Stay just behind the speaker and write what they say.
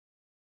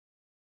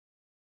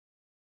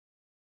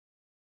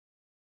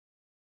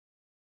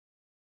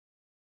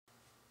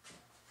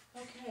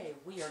Okay,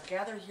 we are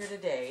gathered here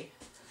today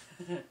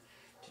to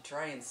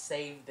try and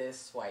save this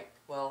swipe.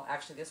 Well,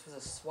 actually this was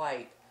a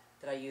swipe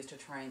that I used to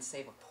try and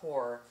save a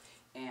pour,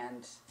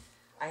 and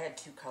I had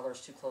two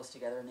colors too close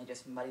together and they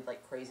just muddied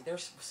like crazy.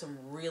 There's some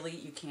really,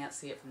 you can't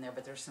see it from there,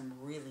 but there's some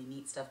really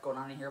neat stuff going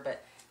on in here,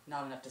 but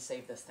not enough to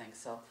save this thing.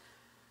 So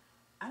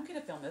I'm going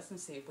to film this and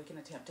see if we can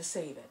attempt to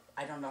save it.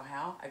 I don't know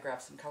how. I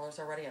grabbed some colors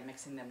already. I'm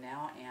mixing them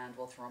now and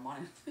we'll throw them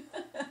on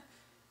and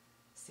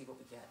see what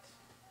we get.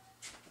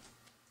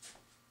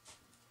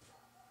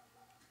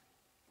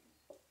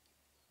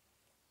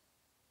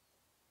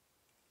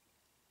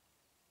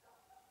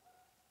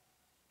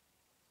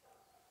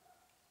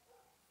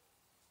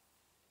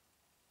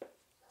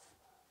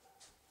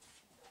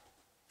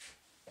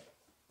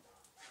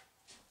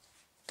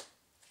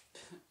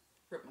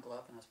 Ripped my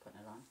glove and I was putting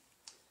it on.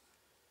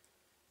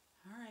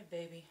 Alright,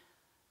 baby.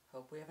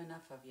 Hope we have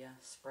enough of you.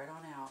 Spread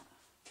on out.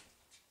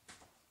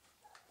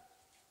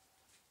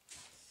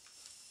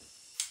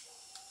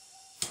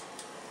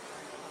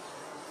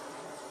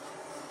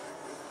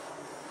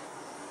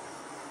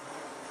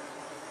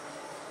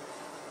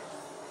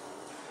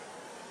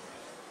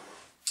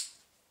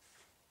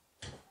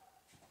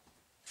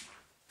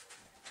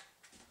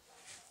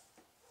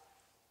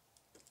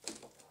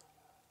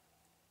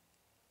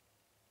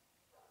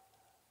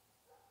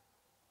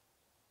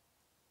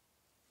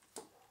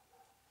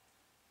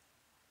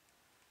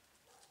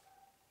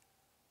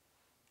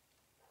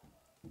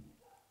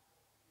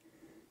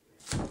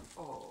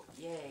 Oh,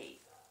 yay.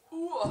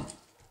 Ooh,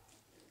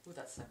 ooh,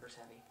 that sucker's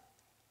heavy.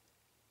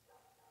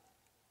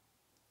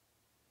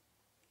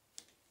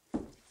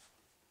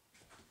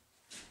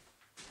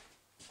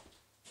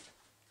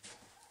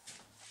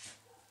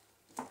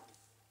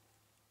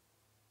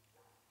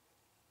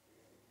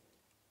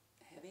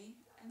 Heavy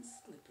and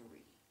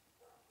slippery.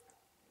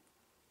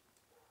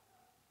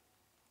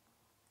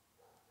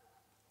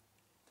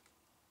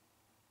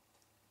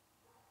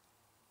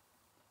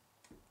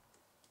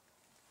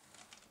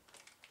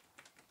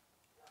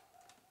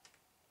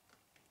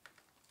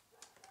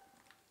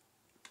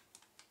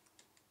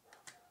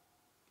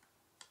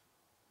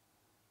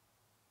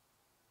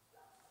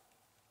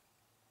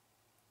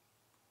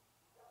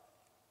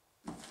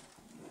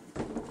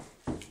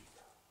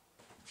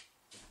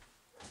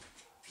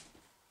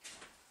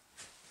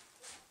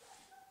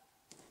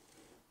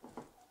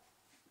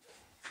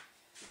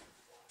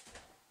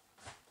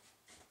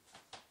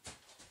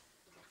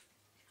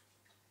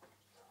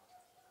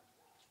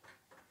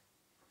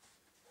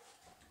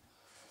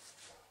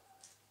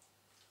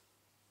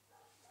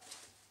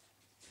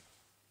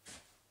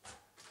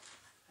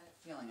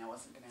 Feeling I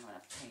wasn't going to have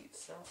enough paint,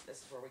 so this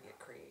is where we get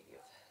creative.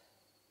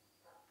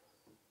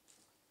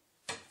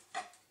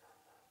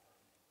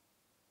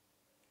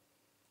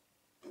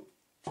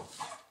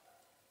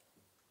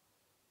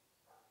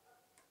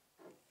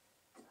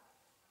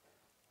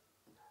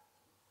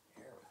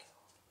 There we go.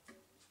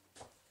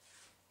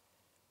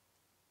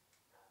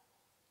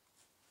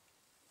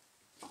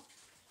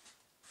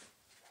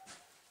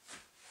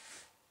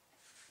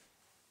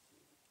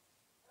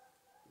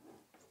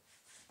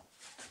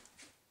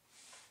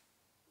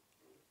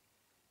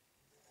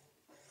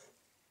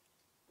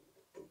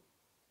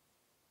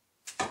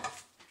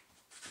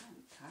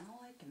 I'm kind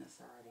of liking this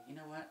already. You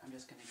know what? I'm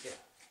just going to get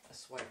a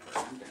swiper.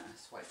 I'm going to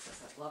swipe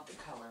this. I love the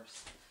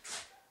colors.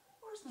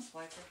 Where's my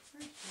swiper?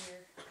 Right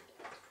here.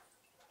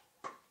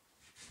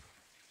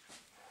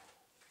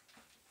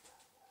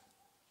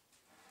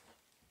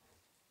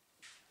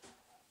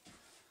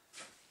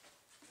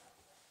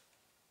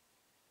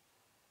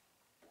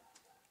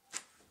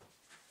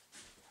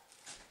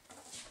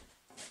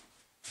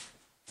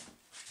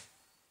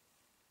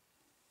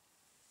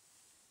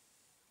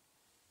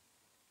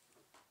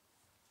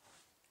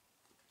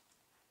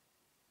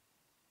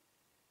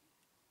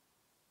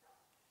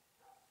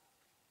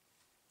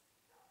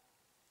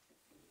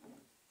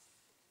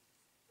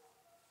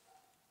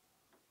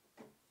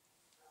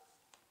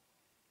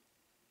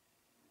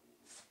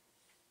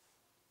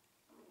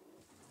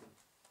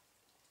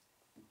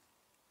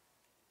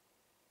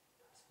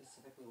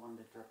 Specifically wanted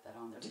to drip that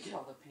on there to get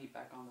all the paint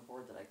back on the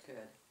board that I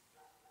could.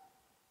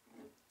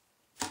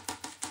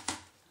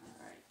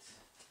 Alright.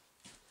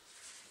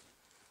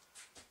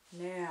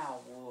 Now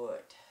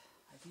wood.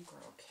 I think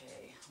we're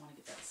okay. I want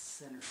to get that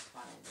center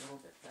spot a little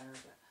bit better,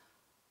 but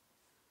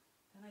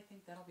then I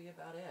think that'll be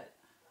about it.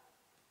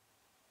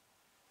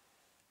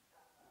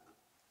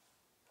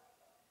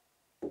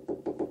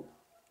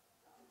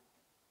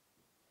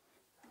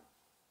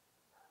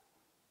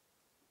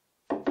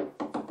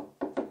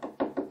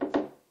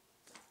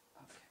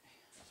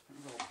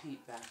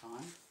 Paint back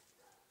on.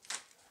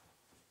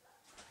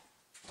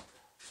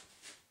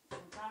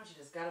 Sometimes you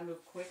just gotta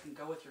move quick and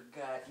go with your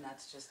gut, and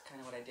that's just kind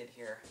of what I did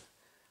here.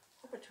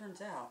 Hope it turns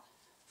out.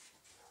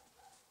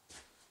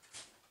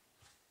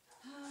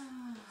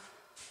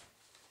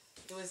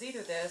 It was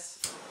either this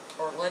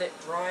or let it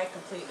dry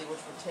completely,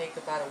 which would take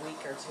about a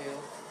week or two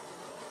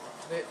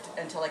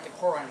until I could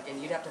pour on it again.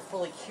 You'd have to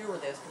fully cure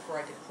this before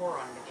I could pour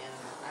on it again.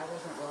 I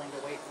wasn't willing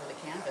to wait for the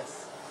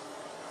canvas.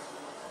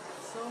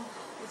 So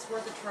it's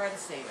worth a try to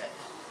save it.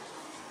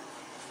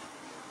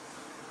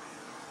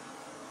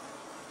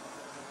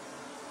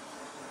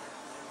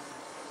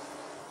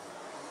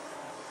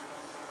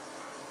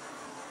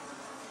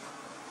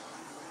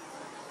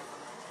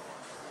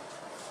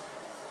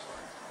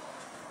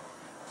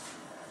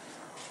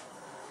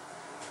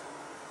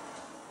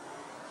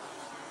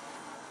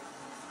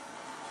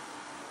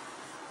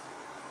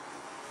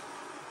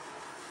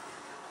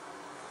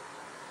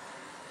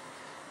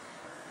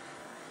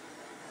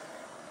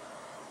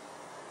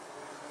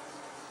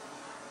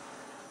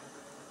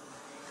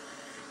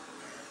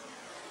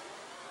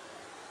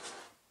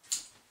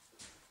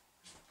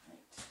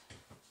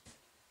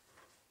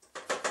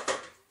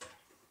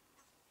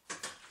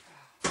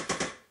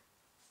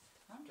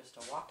 I'm just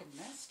a walking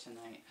mess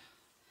tonight.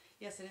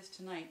 Yes, it is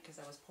tonight because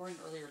I was pouring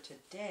earlier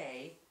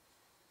today.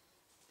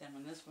 Then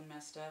when this one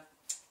messed up,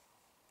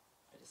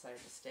 I decided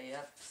to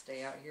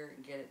stay out here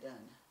and get it done.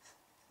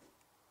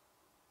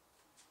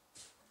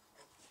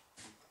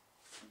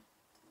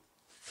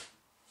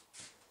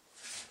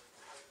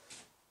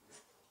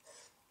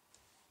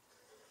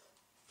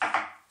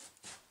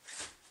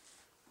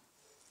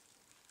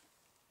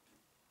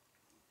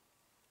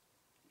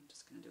 I'm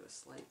just going to do a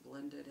slight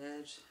blended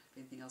edge. If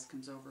anything else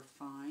comes over,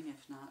 fine.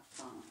 If not,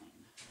 fine.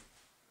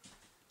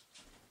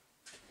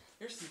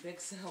 There's some big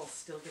cells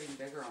still getting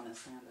bigger on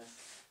this canvas.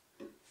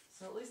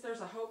 So at least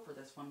there's a hope for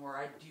this one where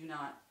I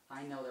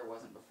know there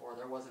wasn't before.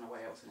 There wasn't a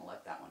way I was going to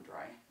let that one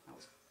dry.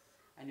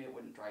 I knew it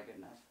wouldn't dry good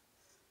enough.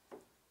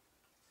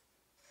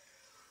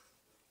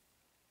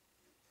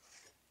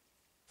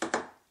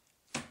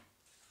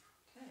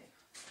 Okay.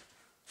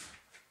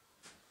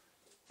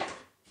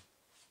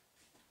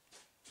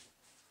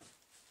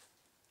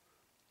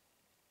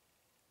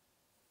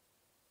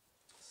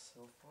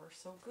 So far,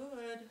 so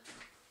good.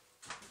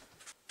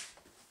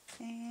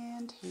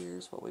 And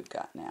here's what we've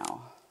got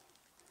now.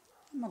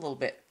 I'm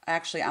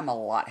a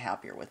lot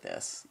happier with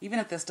this. Even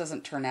if this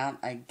doesn't turn out,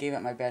 I gave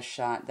it my best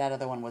shot. That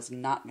other one was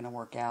not going to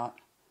work out.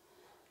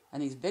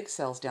 And these big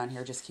cells down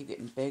here just keep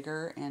getting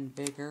bigger and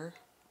bigger.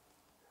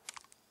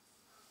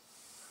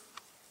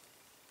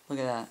 Look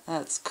at that.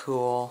 That's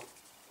cool.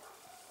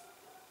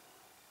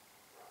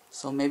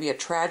 So maybe a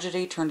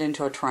tragedy turned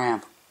into a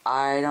triumph.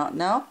 I don't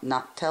know.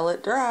 Not till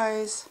it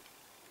dries.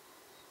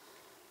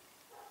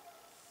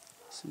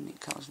 Some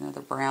neat colors in there. The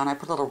brown, I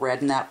put a little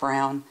red in that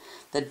brown.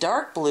 The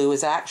dark blue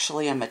is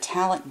actually a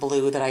metallic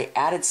blue that I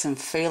added some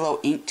phthalo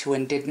ink to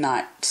and did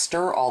not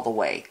stir all the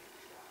way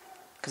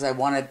because I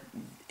wanted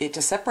it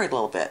to separate a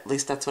little bit. At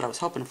least that's what I was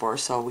hoping for,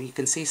 so you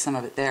can see some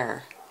of it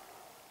there.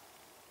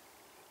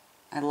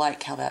 I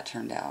like how that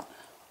turned out.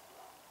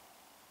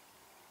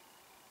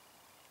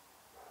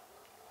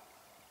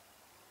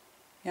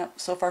 Yep,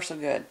 so far so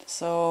good.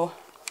 So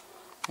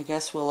I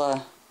guess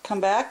we'll come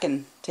back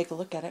and take a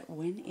look at it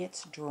when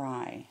it's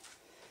dry.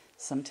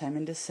 Sometime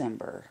in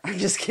December. I'm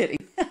just kidding.